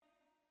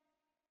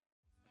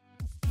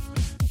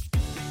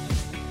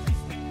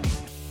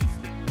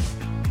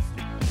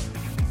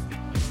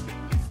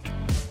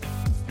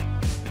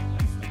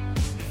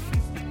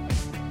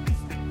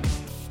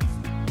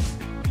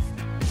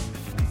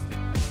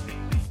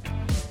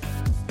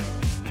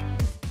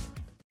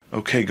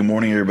Okay, good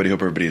morning, everybody.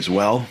 Hope everybody is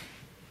well.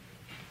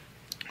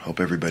 Hope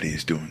everybody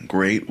is doing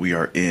great. We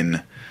are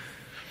in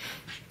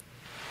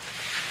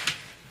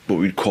what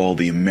we'd call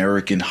the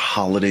American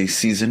holiday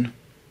season.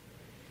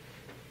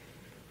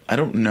 I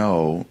don't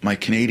know. My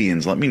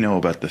Canadians, let me know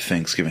about the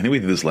Thanksgiving. I think we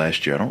did this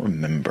last year. I don't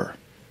remember.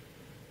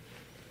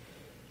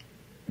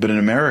 But in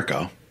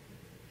America,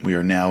 we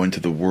are now into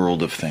the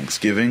world of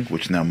Thanksgiving,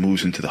 which now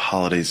moves into the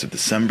holidays of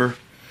December,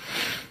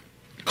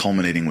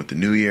 culminating with the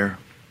New Year.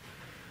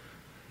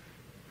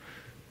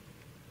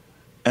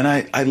 And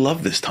I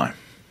love this time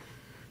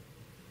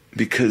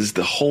because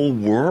the whole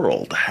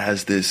world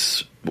has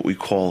this, what we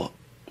call,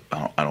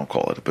 I don't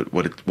call it, but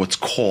what's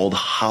called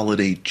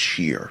holiday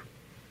cheer.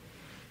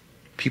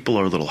 People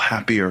are a little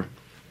happier.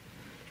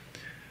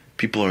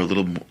 People are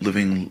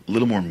living a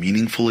little more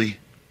meaningfully.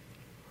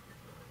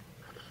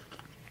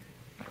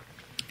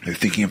 They're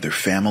thinking of their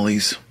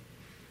families.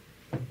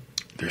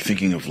 They're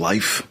thinking of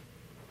life.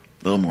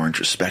 A little more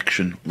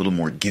introspection, a little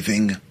more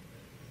giving.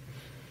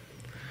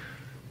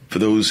 For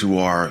those who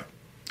are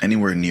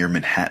anywhere near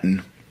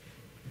Manhattan,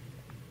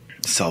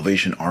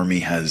 Salvation Army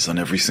has on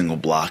every single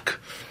block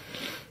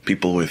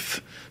people with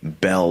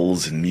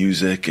bells and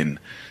music, and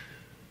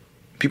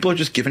people are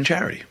just giving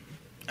charity.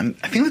 And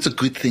I think that's a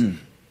good thing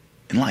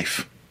in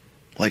life.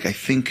 Like, I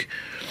think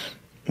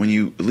when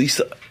you, at least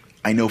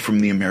I know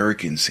from the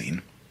American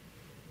scene,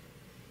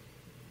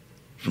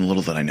 from the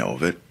little that I know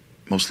of it,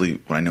 mostly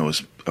what I know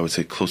is, I would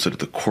say, closer to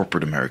the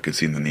corporate American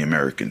scene than the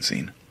American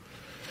scene.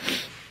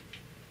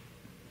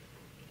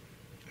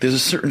 There's a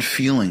certain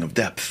feeling of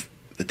depth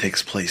that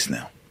takes place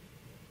now.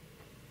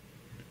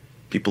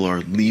 People are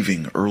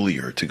leaving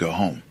earlier to go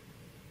home,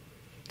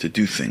 to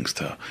do things,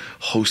 to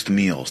host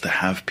meals, to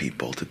have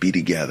people, to be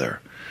together.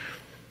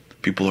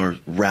 People are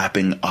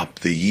wrapping up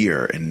the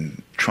year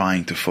and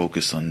trying to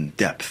focus on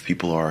depth.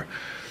 People are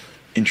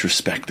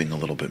introspecting a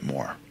little bit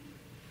more.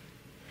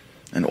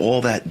 And all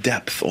that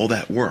depth, all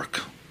that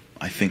work,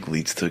 I think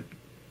leads to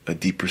a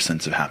deeper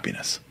sense of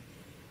happiness.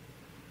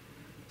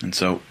 And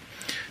so,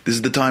 this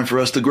is the time for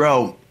us to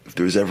grow. If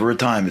there's ever a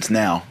time, it's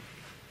now.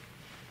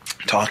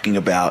 Talking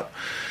about,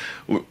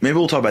 maybe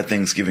we'll talk about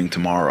Thanksgiving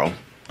tomorrow. I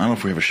don't know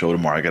if we have a show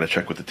tomorrow. I got to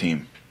check with the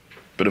team.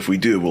 But if we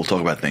do, we'll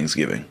talk about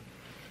Thanksgiving.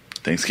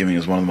 Thanksgiving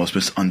is one of the most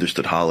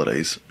misunderstood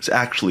holidays. It's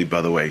actually,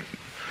 by the way,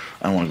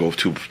 I don't want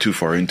to go too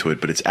far into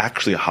it, but it's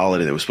actually a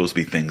holiday that was supposed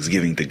to be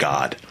Thanksgiving to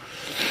God.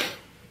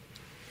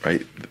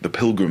 Right? The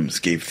Pilgrims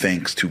gave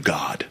thanks to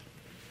God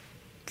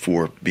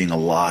for being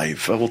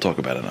alive. We'll talk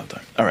about it another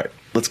time. All right,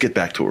 let's get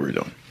back to what we're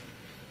doing.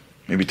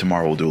 Maybe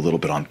tomorrow we'll do a little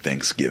bit on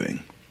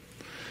Thanksgiving.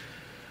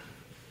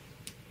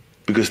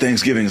 Because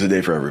Thanksgiving is a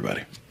day for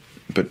everybody,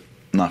 but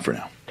not for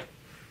now.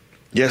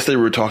 Yesterday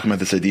we were talking about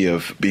this idea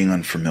of being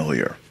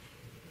unfamiliar,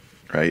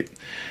 right?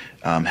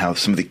 How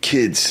some of the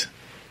kids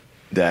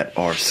that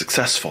are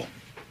successful,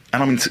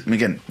 and I mean,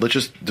 again, let's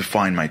just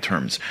define my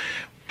terms.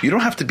 You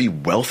don't have to be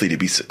wealthy to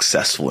be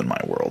successful in my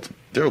world.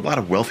 There are a lot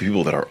of wealthy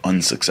people that are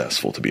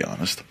unsuccessful, to be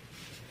honest.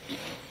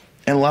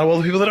 And a lot of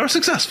wealthy people that are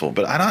successful.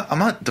 But I'm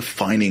not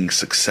defining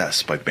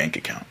success by bank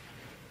account.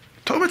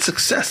 I'm talking about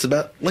success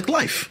about like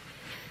life.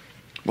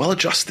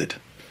 Well-adjusted.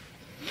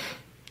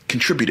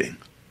 Contributing.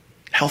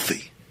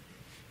 Healthy.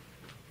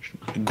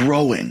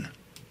 Growing.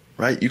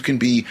 Right? You can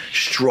be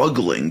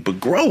struggling, but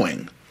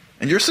growing.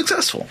 And you're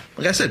successful.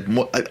 Like I said,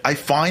 I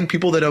find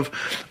people that have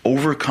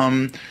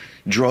overcome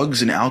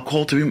drugs and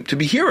alcohol to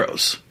be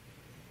heroes.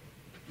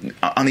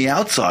 On the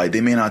outside, they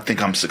may not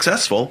think I'm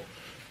successful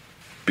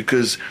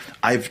because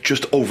I've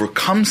just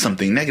overcome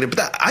something negative,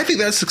 but I think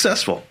that's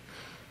successful.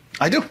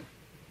 I do.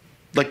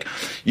 Like,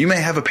 you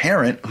may have a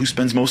parent who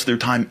spends most of their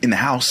time in the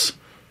house,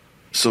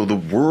 so the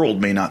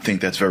world may not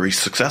think that's very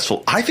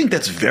successful. I think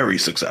that's very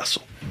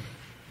successful.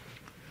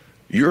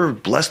 You're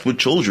blessed with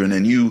children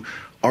and you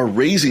are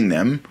raising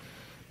them.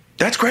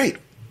 That's great.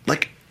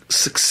 Like,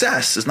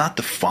 success is not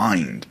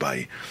defined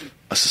by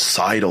a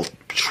societal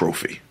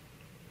trophy.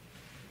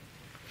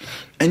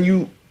 And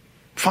you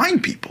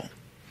find people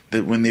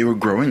that when they were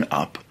growing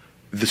up,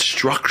 the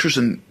structures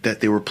that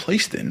they were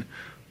placed in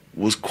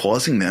was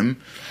causing them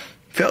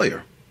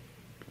failure,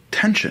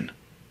 tension,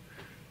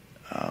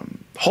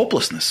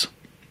 hopelessness.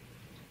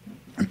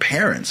 And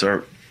parents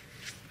are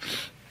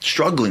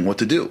struggling what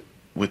to do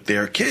with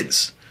their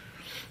kids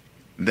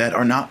that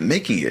are not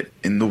making it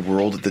in the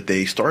world that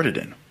they started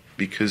in.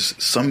 Because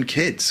some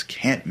kids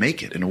can't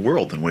make it in a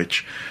world in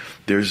which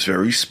there's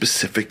very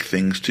specific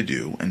things to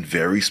do and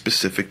very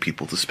specific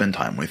people to spend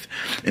time with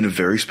in a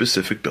very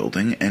specific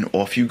building, and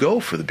off you go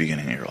for the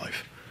beginning of your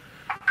life.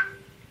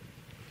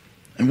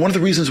 And one of the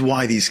reasons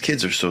why these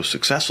kids are so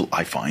successful,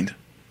 I find,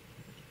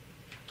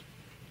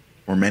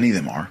 or many of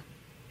them are,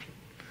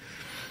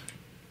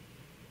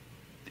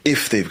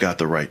 if they've got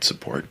the right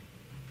support,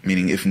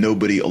 meaning if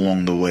nobody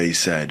along the way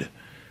said,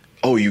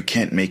 oh, you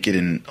can't make it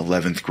in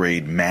 11th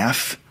grade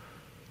math,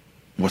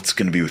 what's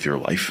going to be with your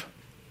life?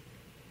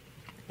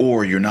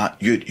 Or you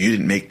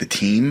didn't make the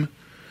team,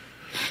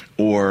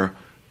 or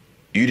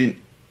you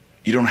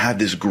don't have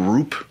this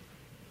group.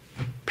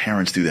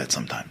 Parents do that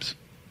sometimes.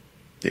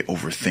 They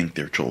overthink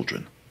their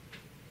children.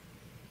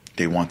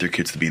 They want their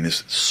kids to be in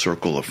this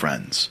circle of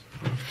friends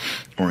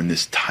or in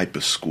this type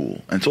of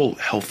school. And it's all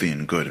healthy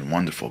and good and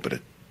wonderful, but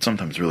it's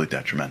sometimes really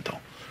detrimental.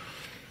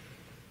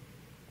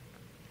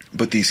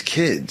 But these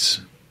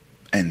kids,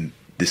 and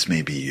this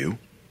may be you,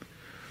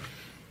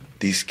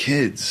 these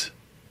kids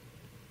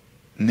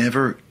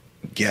never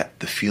get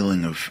the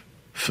feeling of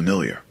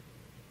familiar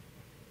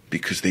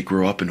because they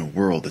grow up in a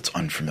world that's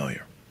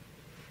unfamiliar.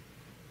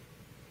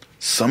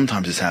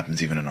 Sometimes this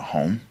happens even in a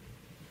home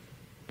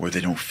where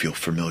they don't feel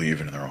familiar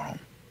even in their own home.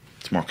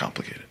 It's more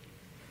complicated.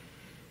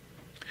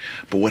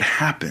 But what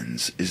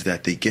happens is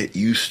that they get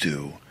used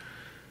to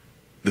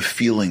the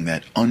feeling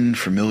that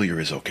unfamiliar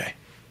is okay.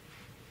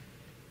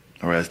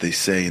 Or as they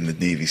say in the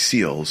Navy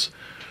SEALs,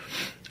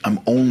 I'm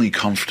only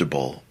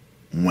comfortable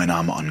when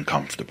I'm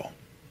uncomfortable.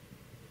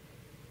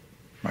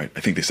 Right?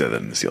 I think they said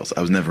that in the SEALs.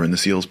 I was never in the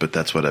SEALs, but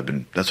that's what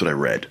I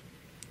read.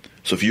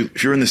 So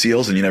if you're in the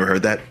SEALs and you never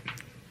heard that,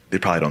 they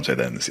probably don't say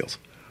that in the SEALs.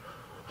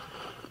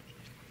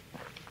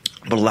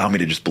 But allow me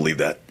to just believe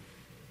that.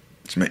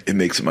 It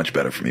makes it much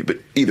better for me. But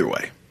either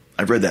way,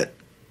 I've read that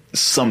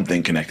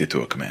something connected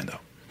to a commando.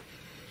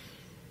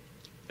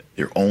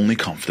 You're only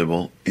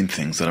comfortable in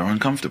things that are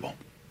uncomfortable.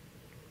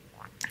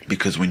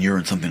 Because when you're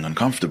in something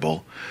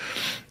uncomfortable,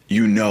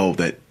 you know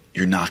that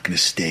you're not going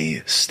to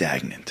stay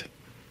stagnant.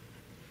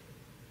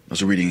 I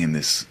was reading in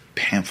this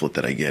pamphlet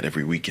that I get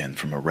every weekend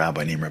from a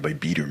rabbi named Rabbi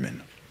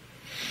Biederman,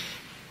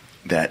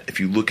 that if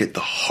you look at the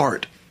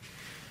heart,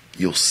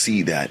 you'll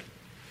see that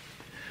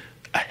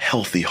a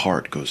healthy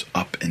heart goes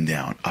up and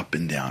down, up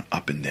and down,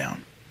 up and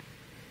down.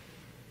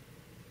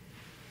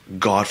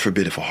 God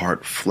forbid if a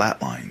heart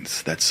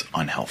flatlines, that's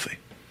unhealthy.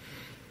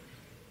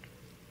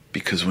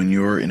 Because when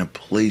you're in a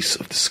place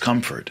of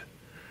discomfort,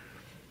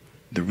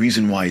 the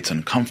reason why it's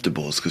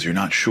uncomfortable is because you're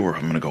not sure if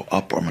I'm going to go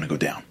up or I'm going to go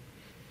down.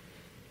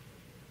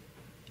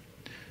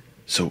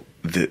 So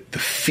the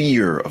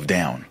fear of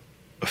down,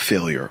 of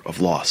failure, of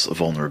loss, of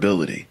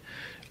vulnerability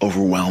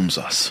overwhelms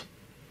us.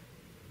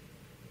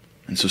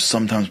 And so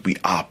sometimes we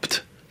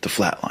opt to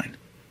flatline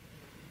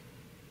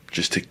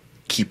just to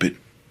keep it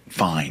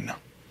fine,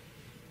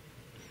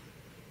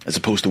 as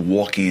opposed to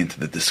walking into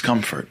the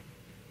discomfort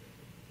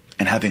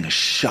and having a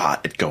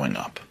shot at going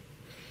up.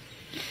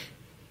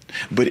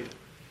 But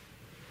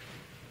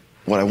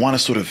what I want to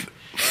sort of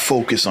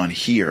focus on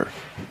here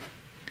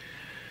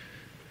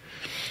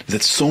is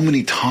that so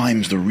many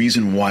times the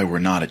reason why we're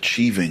not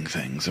achieving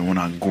things and we're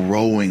not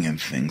growing in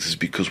things is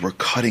because we're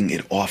cutting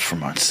it off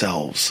from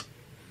ourselves.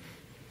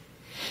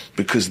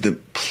 Because the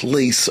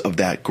place of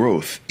that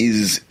growth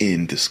is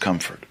in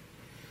discomfort.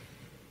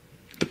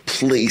 The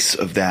place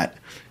of that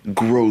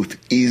growth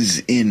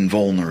is in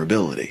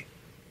vulnerability.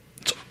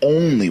 It's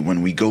only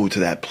when we go to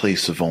that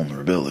place of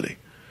vulnerability.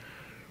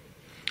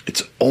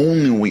 It's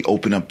only when we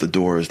open up the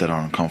doors that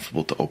are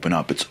uncomfortable to open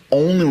up. It's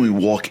only when we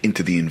walk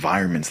into the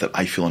environments that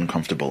I feel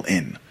uncomfortable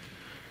in.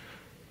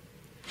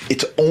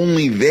 It's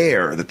only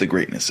there that the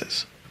greatness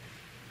is.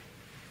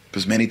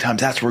 Because many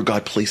times that's where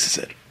God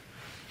places it.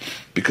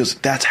 Because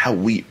that's how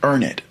we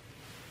earn it.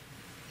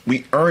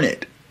 We earn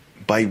it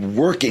by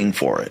working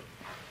for it.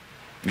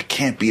 It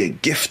can't be a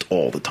gift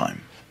all the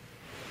time.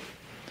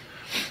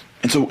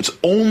 And so it's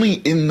only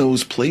in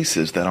those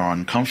places that are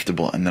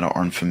uncomfortable and that are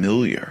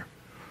unfamiliar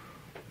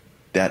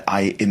that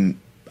I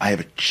have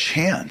a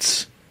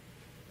chance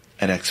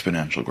at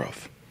exponential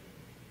growth.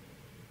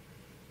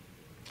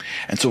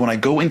 And so when I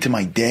go into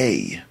my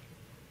day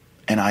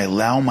and I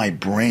allow my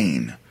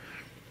brain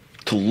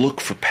to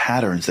look for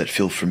patterns that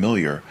feel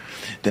familiar,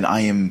 then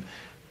I am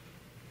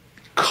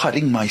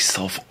cutting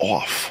myself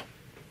off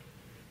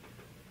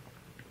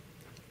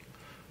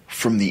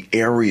from the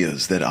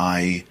areas that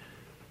I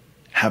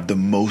have the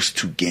most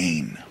to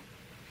gain.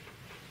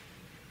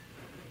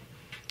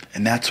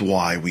 And that's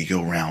why we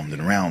go round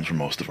and round for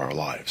most of our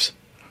lives.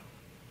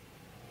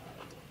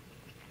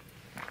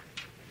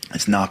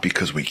 It's not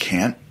because we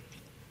can't,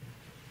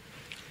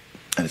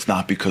 and it's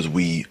not because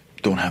we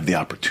don't have the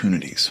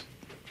opportunities.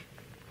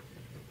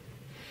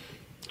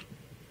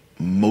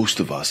 Most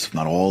of us, if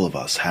not all of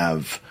us,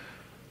 have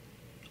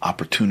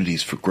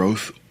opportunities for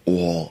growth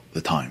all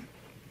the time.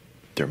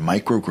 They're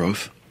micro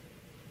growth.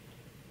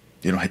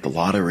 You don't hit the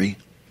lottery,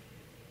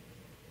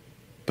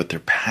 but they're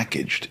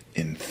packaged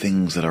in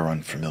things that are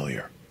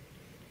unfamiliar.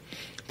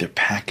 They're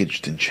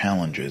packaged in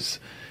challenges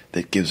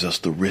that gives us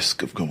the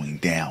risk of going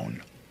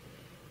down.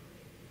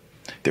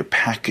 They're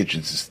packaged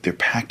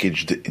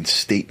in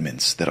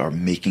statements that are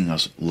making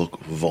us look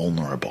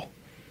vulnerable.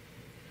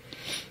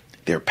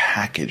 They're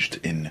packaged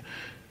in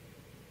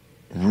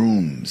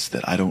rooms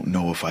that I don't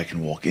know if I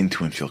can walk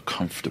into and feel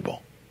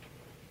comfortable.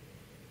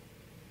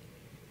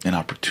 And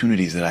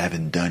opportunities that I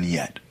haven't done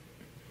yet.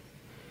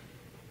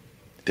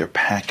 They're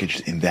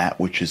packaged in that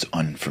which is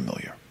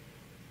unfamiliar.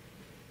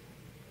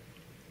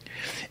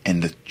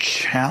 And the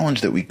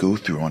challenge that we go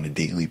through on a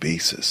daily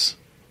basis,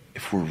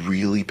 if we're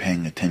really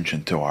paying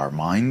attention to our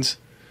minds,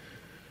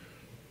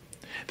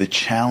 the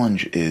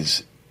challenge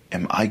is,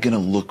 am I going to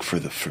look for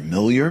the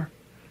familiar,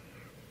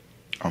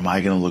 or am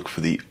I going to look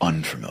for the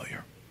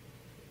unfamiliar?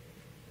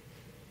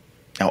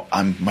 Now,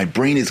 my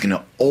brain is going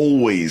to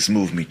always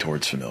move me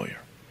towards familiar.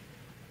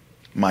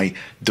 My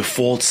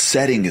default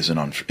setting is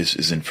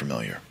in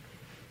familiar.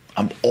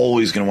 I'm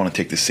always going to want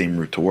to take the same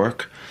route to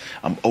work.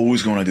 I'm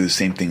always going to do the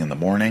same thing in the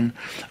morning.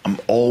 I'm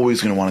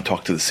always going to want to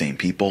talk to the same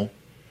people.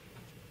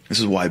 This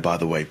is why, by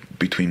the way,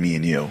 between me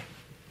and you,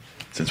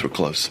 since we're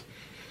close,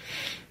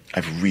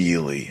 I've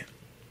really,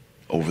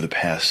 over the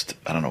past,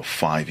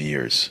 5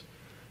 years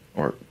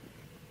or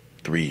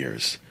 3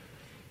 years,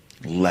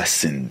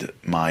 lessened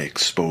my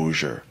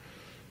exposure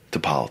to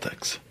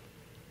politics.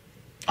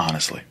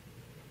 Honestly.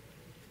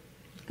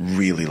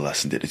 Really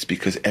lessened it. It's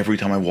because every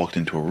time I walked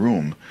into a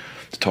room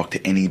to talk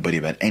to anybody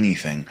about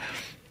anything,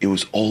 it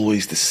was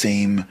always the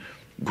same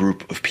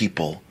group of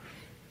people,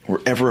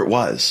 wherever it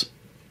was,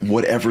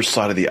 whatever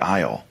side of the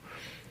aisle,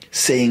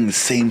 saying the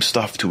same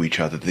stuff to each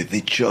other that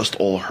they just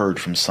all heard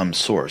from some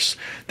source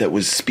that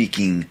was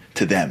speaking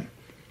to them.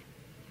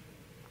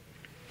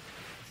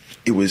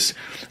 It was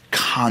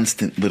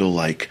constant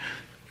little,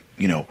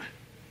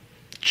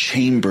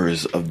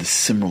 chambers of the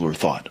similar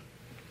thought.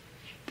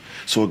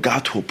 So it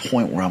got to a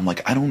point where I'm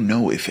like, I don't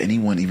know if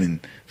anyone even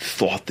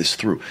thought this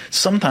through.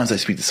 Sometimes I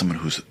speak to someone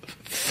who's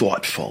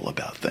thoughtful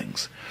about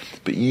things.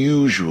 But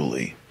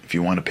usually, if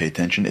you want to pay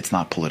attention, it's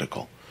not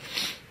political.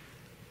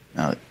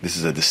 Now, this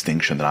is a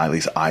distinction that at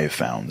least I have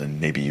found, and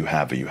maybe you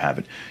have or you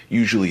haven't.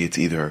 Usually it's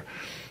either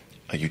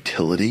a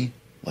utility,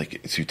 like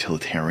it's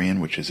utilitarian,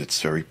 which is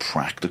it's very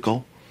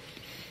practical,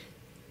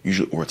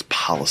 usually, or it's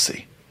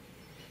policy.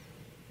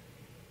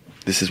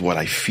 This is what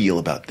I feel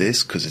about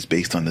this because it's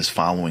based on this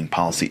following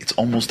policy. It's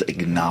almost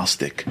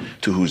agnostic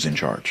to who's in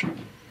charge.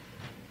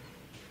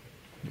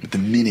 But the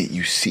minute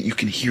you see, you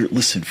can hear it,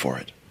 listen for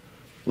it.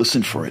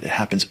 Listen for it. It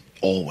happens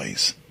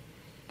always.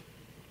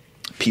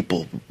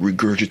 People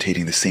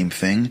regurgitating the same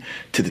thing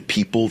to the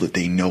people that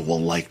they know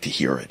will like to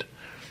hear it.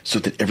 So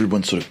that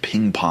everyone sort of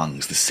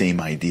ping-pongs the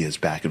same ideas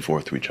back and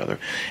forth to each other.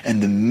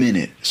 And the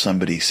minute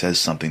somebody says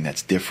something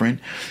that's different,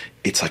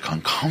 it's like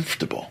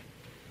uncomfortable.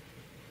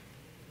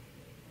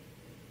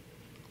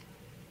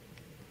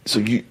 So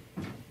you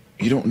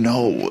don't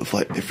know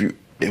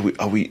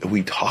are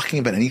we talking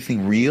about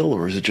anything real,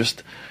 or is it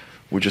just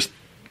we're just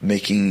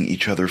making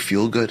each other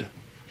feel good?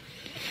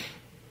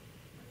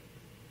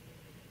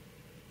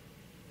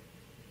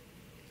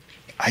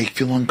 I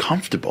feel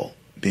uncomfortable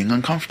being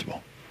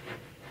uncomfortable.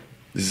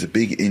 This is a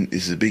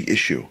big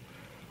issue.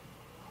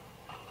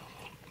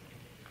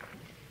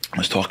 I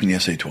was talking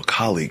yesterday to a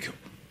colleague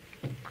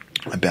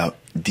about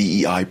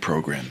DEI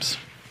programs.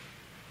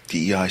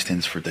 DEI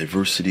stands for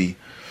diversity,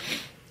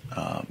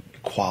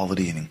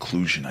 equality, and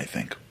inclusion, I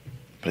think.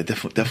 But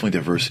definitely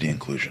diversity and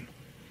inclusion.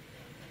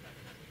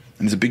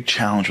 And there's a big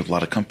challenge with a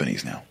lot of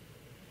companies now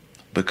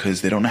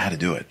because they don't know how to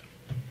do it.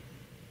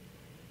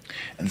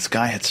 And this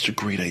guy had such a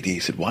great idea. He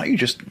said, why don't you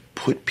just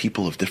put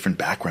people of different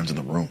backgrounds in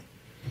the room?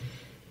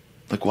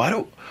 Like, why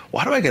are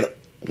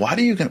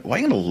you going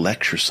to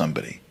lecture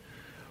somebody?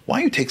 Why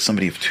don't you take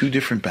somebody of two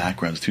different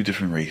backgrounds, two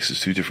different races,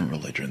 two different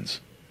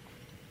religions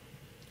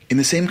in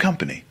the same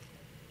company?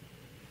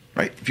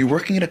 Right? If you're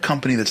working at a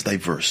company that's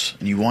diverse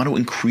and you want to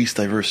increase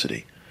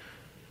diversity,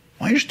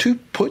 why don't you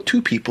just put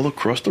two people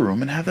across the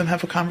room and have them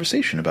have a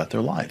conversation about their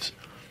lives?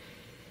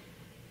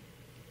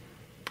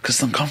 Because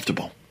it's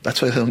uncomfortable.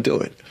 That's why they don't do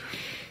it.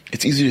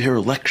 It's easy to hear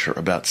a lecture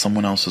about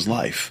someone else's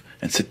life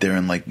and sit there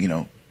and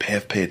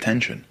pay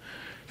attention.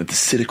 But to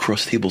sit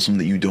across tables from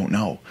someone that you don't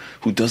know,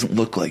 who doesn't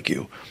look like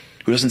you,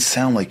 who doesn't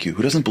sound like you,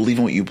 who doesn't believe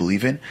in what you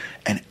believe in,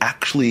 and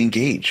actually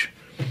engage.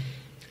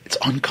 It's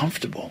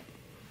uncomfortable.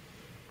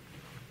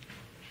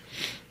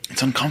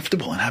 It's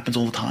uncomfortable. It happens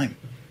all the time.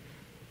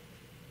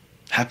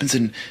 It happens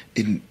in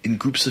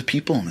groups of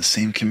people in the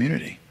same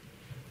community.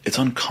 It's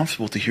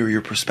uncomfortable to hear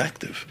your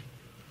perspective.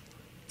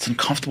 It's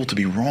uncomfortable to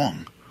be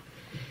wrong.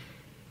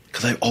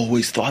 Because I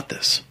always thought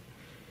this.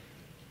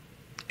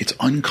 It's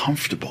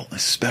uncomfortable,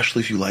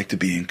 especially if you like to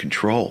be in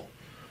control.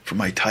 For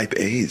my type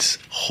A's,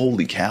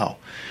 holy cow.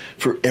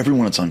 For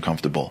everyone it's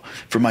uncomfortable.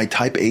 For my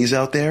type A's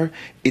out there,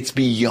 it's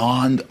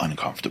beyond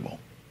uncomfortable.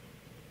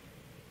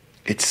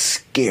 It's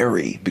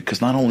scary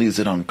because not only is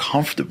it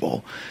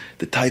uncomfortable,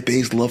 the type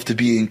A's love to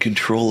be in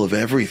control of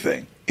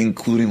everything,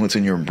 including what's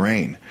in your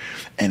brain.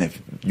 And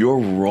if you're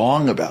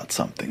wrong about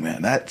something,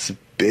 man, that's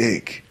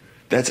big.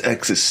 That's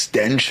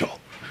existential.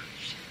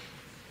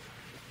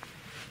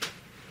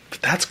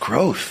 But that's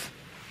growth.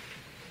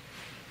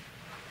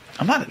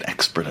 I'm not an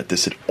expert at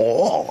this at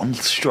all. I'm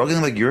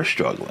struggling like you're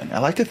struggling. I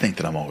like to think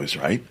that I'm always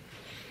right.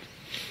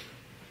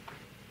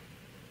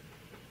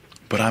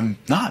 But I'm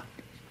not.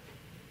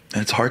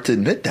 And it's hard to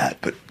admit that,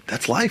 but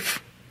that's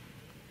life.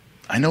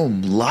 I know a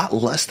lot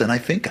less than I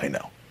think I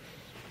know.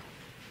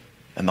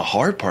 And the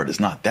hard part is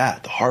not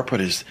that. The hard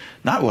part is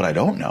not what I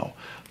don't know.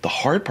 The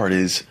hard part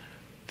is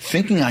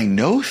thinking I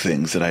know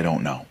things that I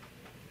don't know.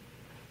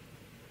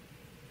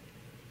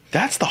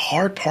 That's the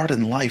hard part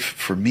in life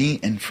for me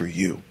and for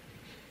you.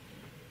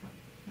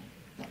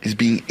 Is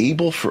being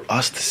able for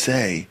us to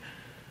say,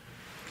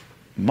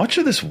 much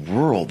of this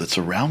world that's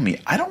around me,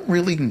 I don't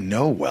really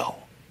know well.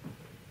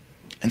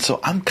 And so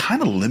I'm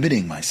kind of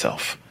limiting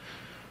myself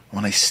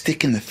when I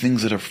stick in the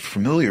things that are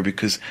familiar,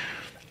 because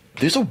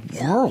there's a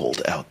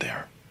world out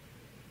there.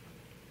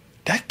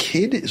 That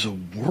kid is a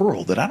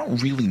world that I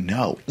don't really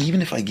know,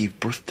 even if I gave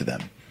birth to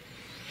them.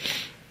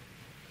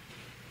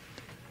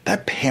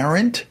 That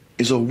parent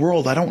is a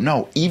world I don't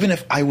know, even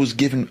if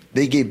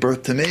they gave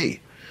birth to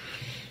me.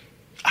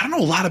 I don't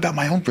know a lot about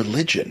my own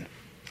religion.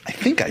 I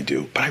think I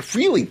do, but I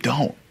really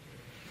don't.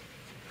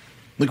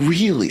 Like,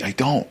 really, I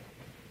don't.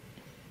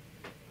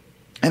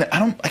 And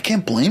I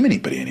can't blame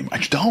anybody anymore. I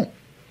just don't.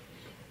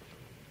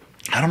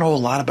 I don't know a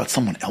lot about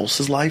someone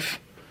else's life.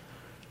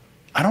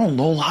 I don't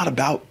know a lot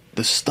about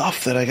the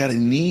stuff that I gotta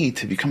need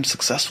to become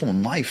successful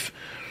in life.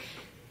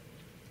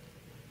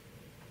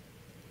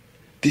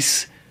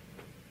 This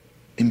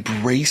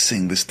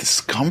embracing this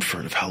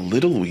discomfort of how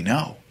little we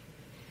know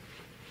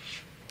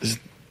is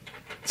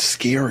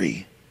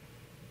scary,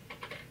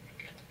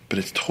 but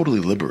it's totally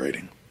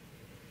liberating,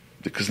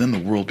 because then the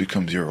world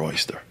becomes your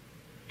oyster.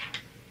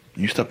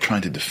 And you stop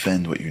trying to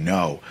defend what you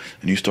know,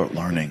 and you start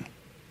learning.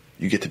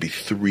 You get to be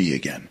 3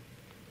 again.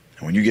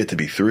 And when you get to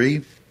be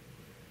 3,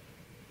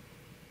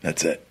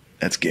 that's it.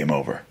 That's game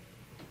over.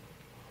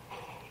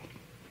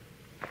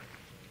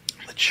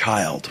 The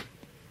child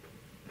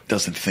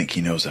doesn't think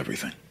he knows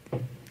everything.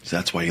 So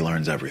that's why he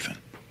learns everything.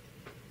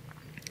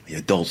 The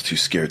adult's too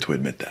scared to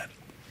admit that.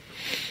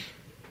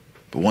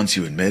 But once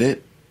you admit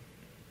it,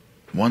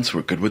 once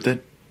we're good with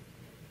it,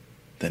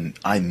 then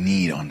I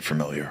need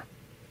unfamiliar.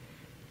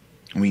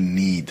 We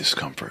need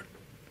discomfort,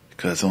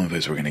 because that's the only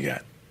place we're going to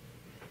get.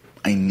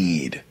 I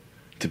need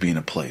to be in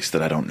a place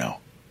that I don't know,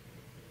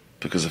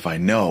 because if I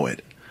know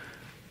it,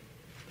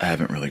 I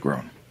haven't really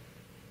grown.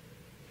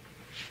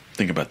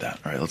 Think about that.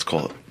 All right, let's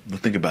call it.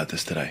 Let's think about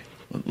this today.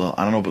 Well,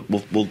 I don't know,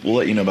 but we'll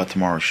let you know about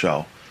tomorrow's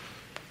show.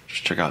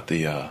 Just check out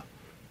the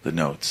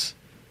notes.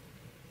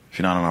 If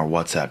you're not on our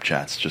WhatsApp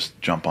chats, just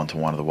jump onto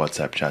one of the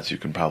WhatsApp chats. You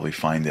can probably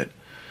find it.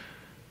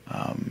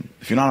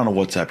 If you're not on a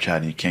WhatsApp chat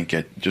and you can't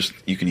get,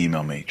 you can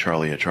email me,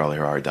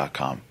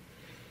 charlie@charlieharari.com.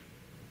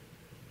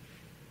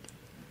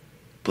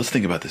 Let's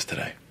think about this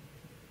today.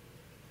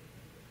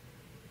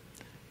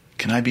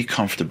 Can I be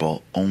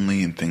comfortable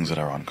only in things that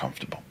are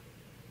uncomfortable?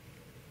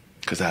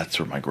 Because that's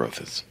where my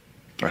growth is.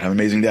 All right, have an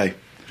amazing day.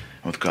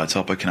 And with God's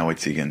help, I cannot wait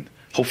to see you again,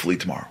 hopefully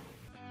tomorrow.